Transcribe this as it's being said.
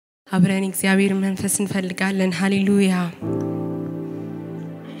አብረን እግዚአብሔር መንፈስ እንፈልጋለን ሃሌሉያ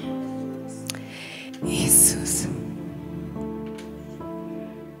ኢየሱስ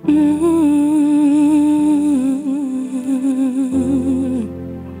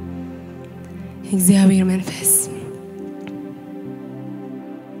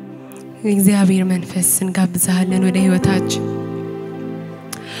እግዚአብሔር መንፈስ እንጋብዛለን ወደ ህይወታችን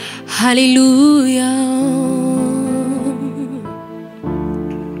ሃሌሉያ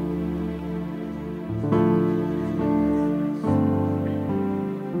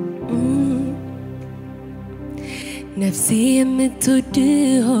ነፍሴ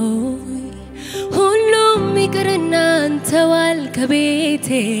የምትወድህ ሁሉም ይቅርና አንተዋል ከቤቴ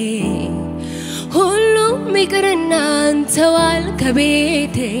ሁሉም ይቅርና አንተዋል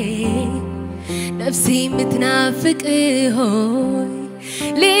ከቤቴ ነፍሴ የምትናፍቅህ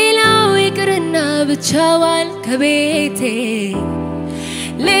ሌላው ይቅርና ብቻዋል ከቤቴ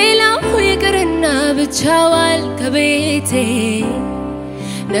ሌላው ይቅርና ብቻዋል ከቤቴ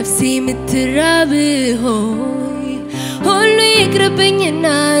ነፍሴ የምትራብህ ሁሉ ይቅርብኝና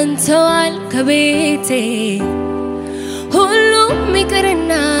አንተዋል ከቤቴ ሁሉም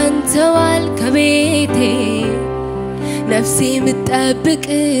ይቅርና አንተዋል ከቤቴ ነፍሴ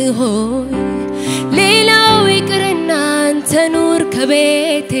የምትጠብቅህ ሌላው ይቅርና አንተ ኑር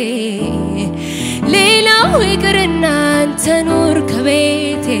ከቤቴ ሌላው ይቅርና አንተ ኑር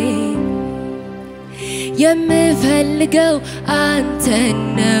ከቤቴ የምፈልገው አንተ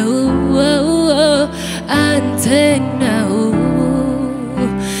ነው አንተ ነው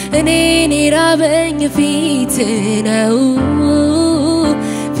እኔን ራበኝ ፊት ነው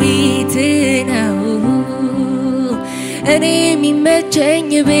እኔ የሚመቸኝ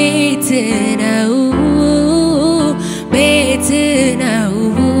ቤት ነው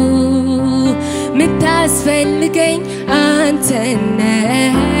ምታስፈልገኝ አንተ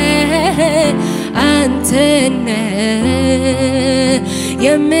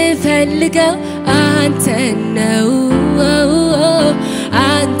የምፈልገው አንተ ነው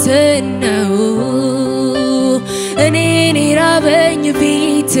እኔን ራበኝ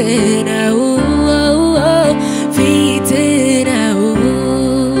ፊት ነው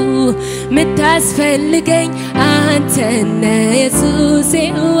ምታስፈልገኝ አንተ ኢየሱስ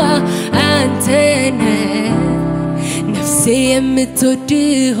አንተ ነፍሴ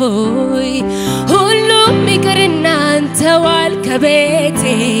የምትወድህ ሁሉም ይቅርና አንተዋል ከቤቴ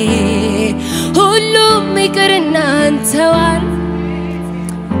ሁሉም ይቅርና አንተዋል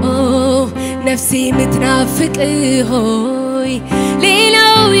ነፍሴ የምትናፍቅህ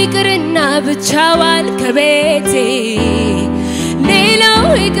ሌላው ይቅርና ብቻዋል ከቤቴ ሌላው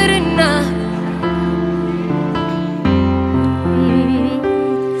ይቅርና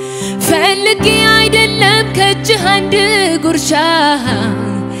ፈልጌ አይደለም ከእጅህ አንድ ጉርሻ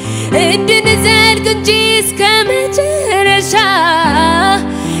እንድንዘልቅ እንጂ እስከ መጨረሻ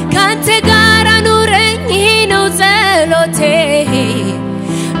ካንተ ጋር አኑረኝ ነው ጸሎቴ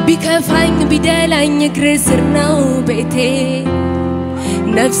ቢከፋኝ ቢደላኝ እግር ስር ነው ቤቴ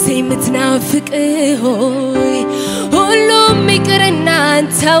ነፍሴ የምትናፍቅህ ሁሉም ይቅርና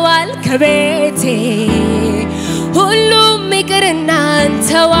አንተዋል ከቤቴ ሁሉም ይቅርና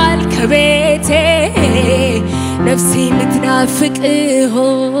አንተዋል ከቤቴ ነፍሴ የምትናፍቅህ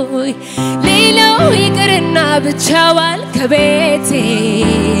ሌላው ይቅርና ብቻዋል ከቤቴ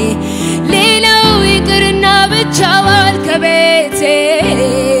ሌላው ይቅርና ብቻዋል ከቤቴ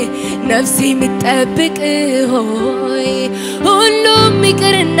ነፍሴ የምትጠብቅህ ሁሉም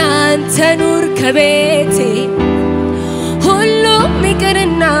ይቅርና አንተ ኑር ከቤቴ ሁሉም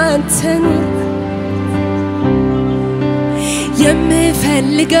ይቅርና አንተ ኑር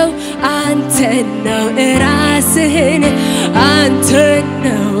የምፈልገው አንተ ነው ራስህን አንተ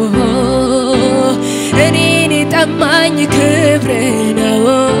ነው እኔን የጠማኝ ክብር ነው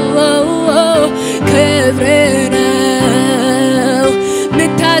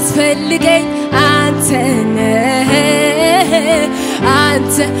ምታስፈልገኝ አንተ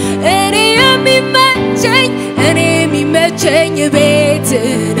እኔ የሚመቸኝ ቤት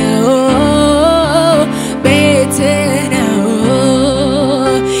ነው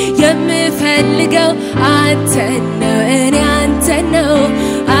የምፈልገው አንተ ነው እኔ አንተ ነው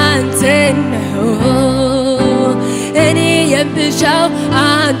እኔ የምሻው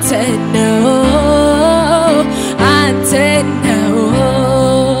አንተ ነው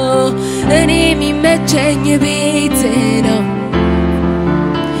እኔ የሚመቸኝ ቤት ነው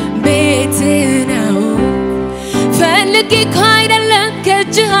ፈልጌ አይደለም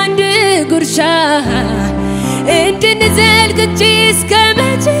ከእጅህ አንድ ጉርሻ እንድንዘልቅ እንጂ እስከ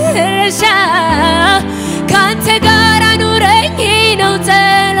መጨረሻ ካንተ ጋር አኑረኝ ነው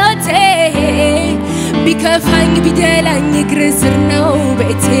ጸሎቴ ቢገፋኝ ቢደላኝ እግር ስር ነው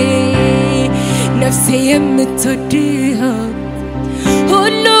ቤቴ ነፍሴ የምትወድህ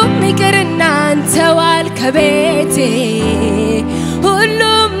ሁሉም ይቅርና አንተ ዋል ከቤቴ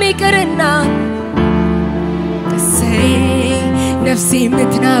ሁሉም ይቅርና ነፍሴ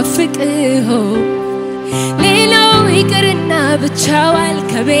የምትናፍቅህ ሌላው ይቅርና ብቻ ዋል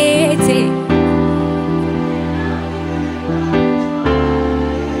ከቤቴ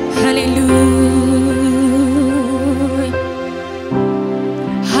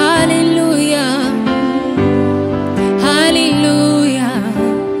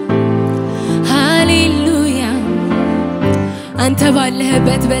አንተ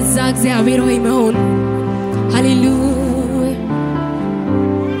ባለህበት በዛ እግዚአብሔር ሆይ መሆን ሃሌሉያ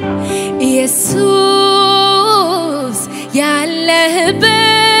ኢየሱስ ያለህበት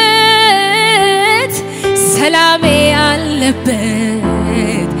ሰላሜ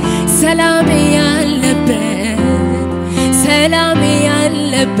ያለበት ሰላሜ ያለበት ሰላሜ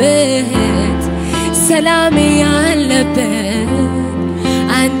ያለበት ሰላሜ ያለበት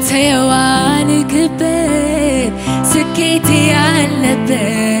አንተ የዋልክበት ስኬቴ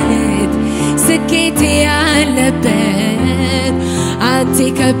ያለበት ስኬቴ ያለበት አንተ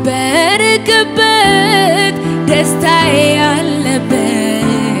ከበርክበት ደስታዬ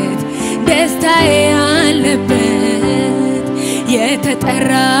ያለበት ደስታዬ ያለበት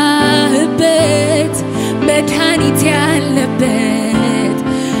የተጠራህበት መድኃኒት ያለበት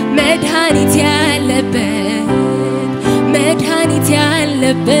መድኃኒት ያለበት መድኃኒት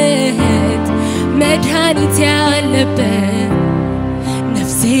ያለበት መድኃኒት ያለበት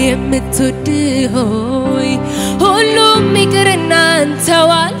ነፍሴ የምትወድህ ሆይ ሁሉም ይቅርና አንተ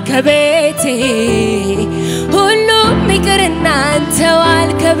ዋል ከቤቴ ሁሉም ይቅርና አንተ ዋል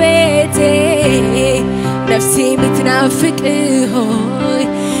ከቤቴ ነፍሴ የምትናፍቅህ ሆይ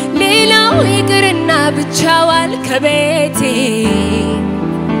ሌላው ይቅርና ብቻ ዋል ከቤቴ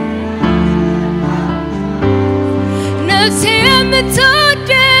ነፍሴ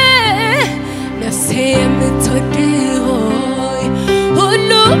የምትወድህ ነፍሴ የምትወድህ ሆይ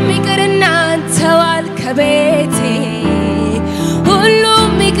ሁሉም ይቅርና አንተ ዋል ከቤቴ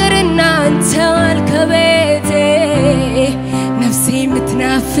ሁሉም ይቅርና አንተ ዋል ከቤቴ ነፍሴ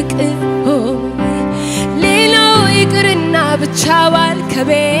የምትናፍቅህ ሆይ ሌላው ይቅርና ብቻ ዋል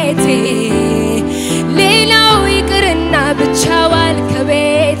ከቤቴ ሌላው ይቅርና ብቻ ዋል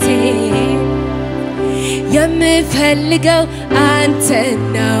ከቤቴ የምፈልገው አንተ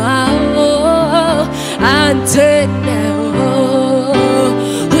ነው አንተ ነው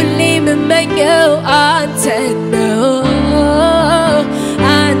ሁሌ የምመኘው አንተ ነው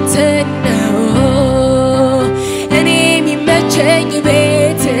አንተ ነው እኔ የሚመቸኝ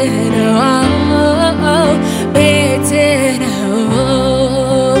ቤት ነው ቤት ነው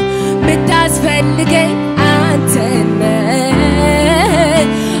ምታስፈልገኝ አንተ ነህ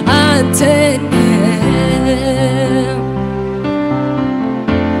አንተ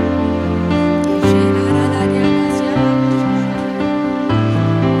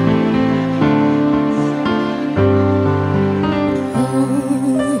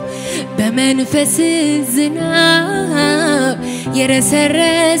በመንፈስ ዝናብ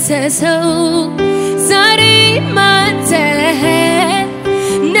የረሰረሰ ሰው ዛሬ ማንተ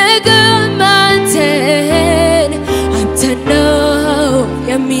ነገ ማንተን አንተ ነው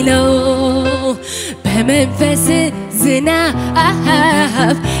የሚለው በመንፈስ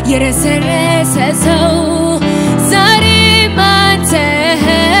ዝናብ የረሰረሰ ሰው ዛሬ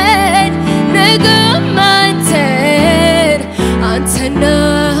ማንተን ነገ ማንተን አንተ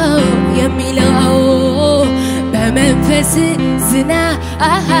ነው የሚለው በመንፈስ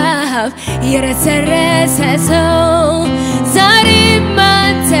ዝናብ የረሰረሰ ሰው ዛሬ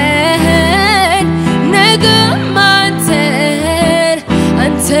ማንተን ነገ ማንተን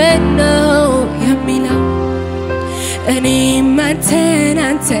አንተ ነው የሚለው እኔም አንተን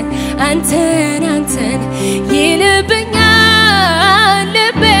አንተን አንተን አንተን ይልብኛል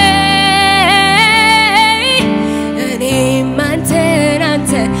ልቤ እኔም አንተን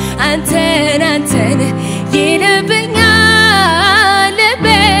አንተን አንተን አንተን ይልብኛል ልቤ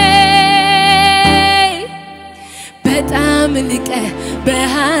በጣም ልቀ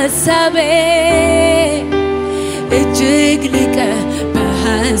በሐሳቤ እጅግ ልቀ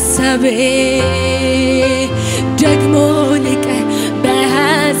በሐሳቤ ደግሞ ልቀ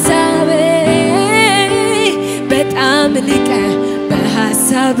በሐሳቤ በጣም ልቀ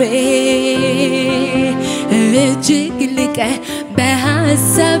በሐሳቤ እጅግ ልቀ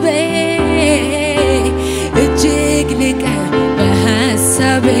በሐሳቤ እጅግ ልቀ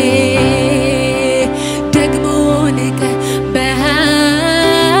በሐሳቤ ደግሞ ልቀ በሐሳቤ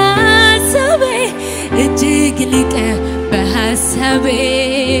እጅግ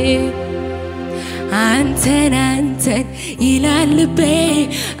አንተን አንተን ይላል ልቤ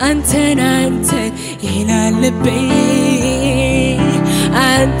አንተን አንተን ይላል ልቤ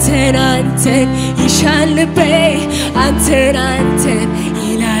አንተን አንተን ይሻል ልቤ አንተን አንተን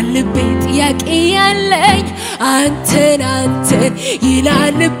ይላል ልቤ ጥያቄ ያለኝ አንተን አንተን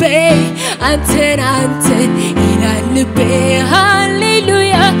ይላል ልቤ አንተን አንተን ይላል ልቤ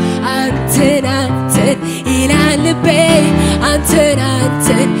ሃሌሉያ አንተን አንተን ይላል ልቤ አንተን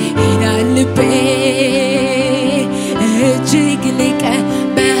አንተን ይላል ልቤ እጅግ ልቀ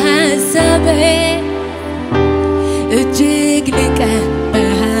በሐሳቤ እጅግ ልቀ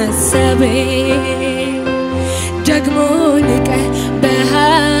በሐሳቤ ደግሞ ልቀ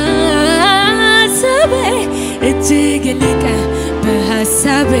በሐሳቤ እጅግ ልቀ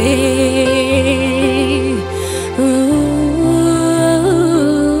በሐሳቤ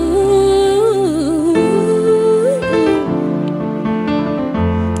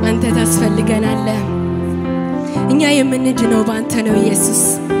አንተ ታስፈልገናለህ እኛ የምንድነው ባንተ ነው ኢየሱስ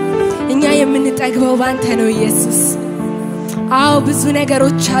እኛ የምንጠግበው ባንተ ነው ኢየሱስ አው ብዙ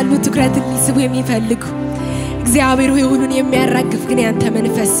ነገሮች አሉ ትኩረት ሊስቡ የሚፈልጉ እግዚአብሔር ሆይ ሁሉን የሚያራግፍ ግን ያንተ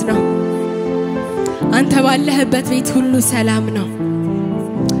መንፈስ ነው አንተ ባለህበት ቤት ሁሉ ሰላም ነው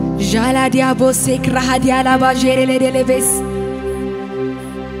ጃላዲያቦሴ ክራሃዲያላ ባጀሬሌሌቤስ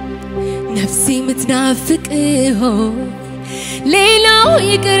ነፍሴ ምትናፍቅህ ሌላው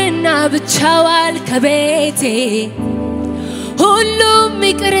ይቅርና ብቻዋል ከቤቴ ሁሉም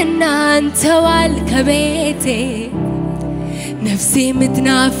ይቅርና አንተዋል ከቤቴ ነፍሴ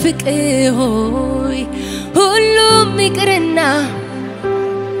ምትናፍቅህ ሁሉም ይቅርና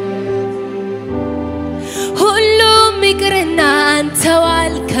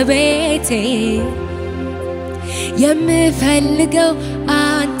አንተዋል ከቤቴ የምፈልገው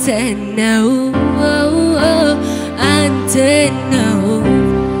አንተ ነው አንተ ነው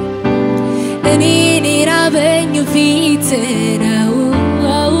እኔን ራበኝ ፊት ነው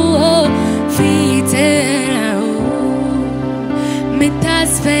ፊት ነው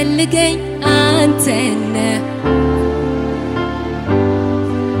ምታስፈልገኝ አንተ ነው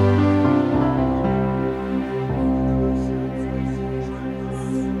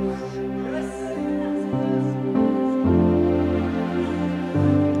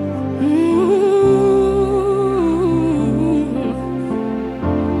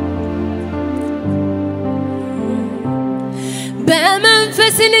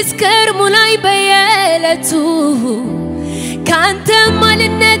በመንፈስልስከር ሙላይ በየለቱ ካንተ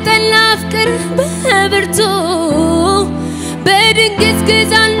ማልነጠል አፍቅር በብርቱ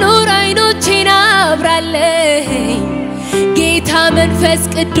በድንግዝግዝ አልኖር አይኖቼን አብራለኝ ጌታ መንፈስ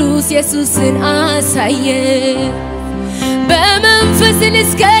ቅዱስ ኢየሱስን አሳየ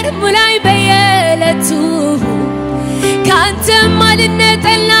በመንፈስልስከር ሙላይ በየለቱ ካንተ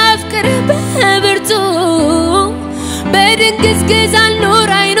ማልነጠል አፍቅር በብርቱ በድንግዝግዝ አልኖር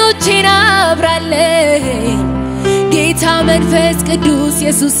አይኖቼን አብራለኝ ጌታ መንፈስ ቅዱስ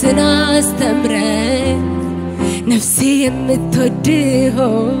ኢየሱስን አስተምረኝ ነፍሴ የምትወድህ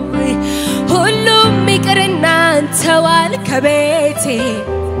ሁሉም ይቅርና አንተዋል ከቤቴ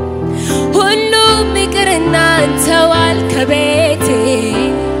ሁሉም ይቅርና አንተዋል ከቤቴ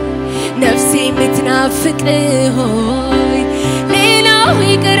ነፍሴ የምትናፍቅህ ሌላው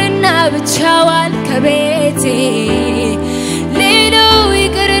ይቅርና ብቻዋል ከቤቴ ሌላው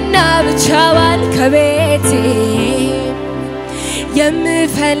ይቅርና ብቻዋል ከቤቴ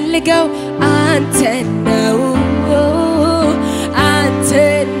የምፈልገው አንተ ነው አንተ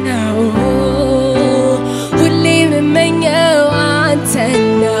ነው ሁሌ የምመኘው አንተ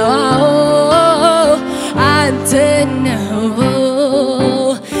ነው አንተ ነው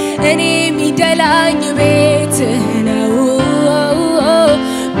እኔ የሚደላኝ ቤት ነው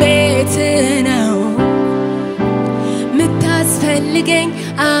ቤት ነው ምታስፈልገኝ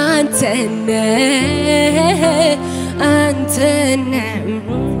አንተ ነህ አንተ ነህ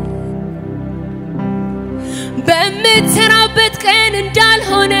በምትሰራበት ቀን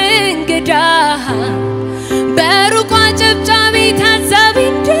እንዳልሆነ እንግዳ በሩቋ ጨብጫቢ ታዛቢ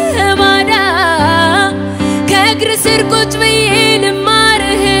እንደባዳ ከእግር ስር ቁጭ ብዬ ልማርህሻለሁ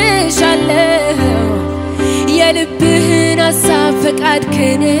የልብህን ሐሳብ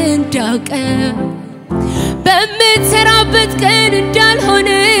ፈቃድህን እንዳውቀው በምትሰራበት ቀን እንዳልሆነ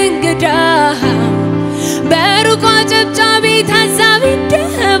እንግዳ በሩቋ ጨብጫቢ ታዛቢ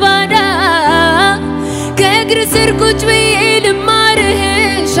እንደባዳ ከእግር ስር ቁጭ ብዬ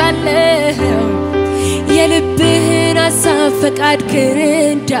ልማርህሻለሁ የልብህን ሐሳብ ፈቃድህን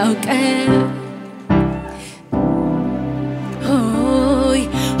እንዳውቀው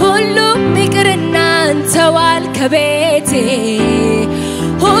ሁሉም ይቅርና አንተዋል ከቤቴ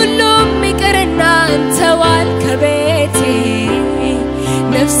ሁሉም ይቅርና አንተዋል ከቤቴ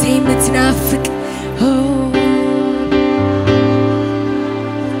ነፍሴ ምትናፍቅ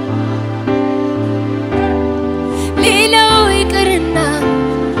ሌላው ይቅርና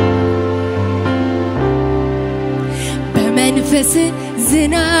በመንፈስ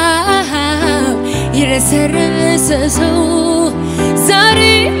ዝናብ ይረሰረሰው ዛሬ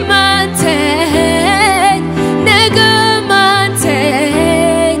ማንተን ነገ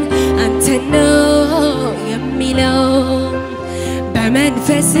ማንተን አንተ ነው የሚለው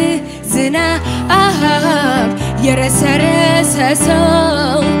በመንፈስ ዝናብ ይረሰረሰው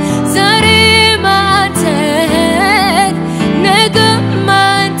ዛሬ ማንተን ነገ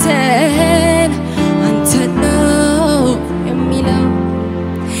ማንተን አንተ ነው የሚለው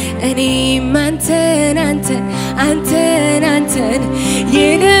እኔም አንተን አንተን አንተን አንተን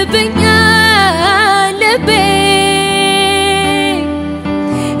ይልብኛል ልቤ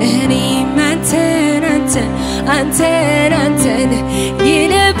እኔም አንተን አንተን አንተን አንተን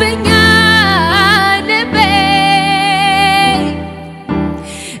ይልብኛል ልቤ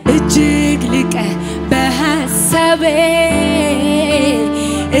እጅግ ልቀ በሐሳቤ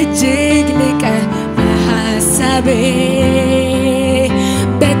እጅግ ልቀ በሐሳቤ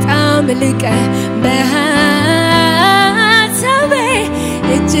በጣም ልቀ በሐሳቤ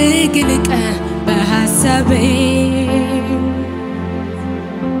እጅግ ልቀ በሐሳቤ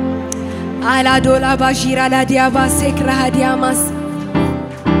አላዶላ ባሺራ ላዲያባ ሴክራ ዲያማስ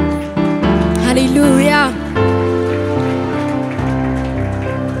ሃሌሉያ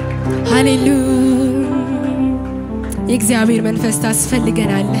ሃሌሉያ የእግዚአብሔር መንፈስ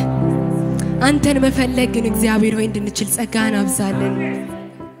ታስፈልገናል አንተን መፈለግ ግን እግዚአብሔር ሆይ እንድንችል ጸጋን አብዛለን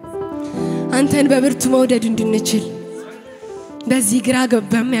አንተን በብርቱ መውደድ እንድንችል በዚህ ግራ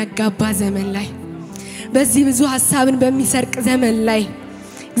በሚያጋባ ዘመን ላይ በዚህ ብዙ ሐሳብን በሚሰርቅ ዘመን ላይ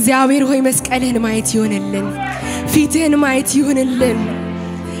እግዚአብሔር ሆይ መስቀልህን ማየት ይሆንልን ፊትህን ማየት ይሆንልን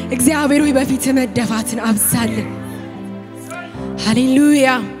እግዚአብሔር ሆይ በፊትህ መደፋትን አብዛልን ሃሌሉያ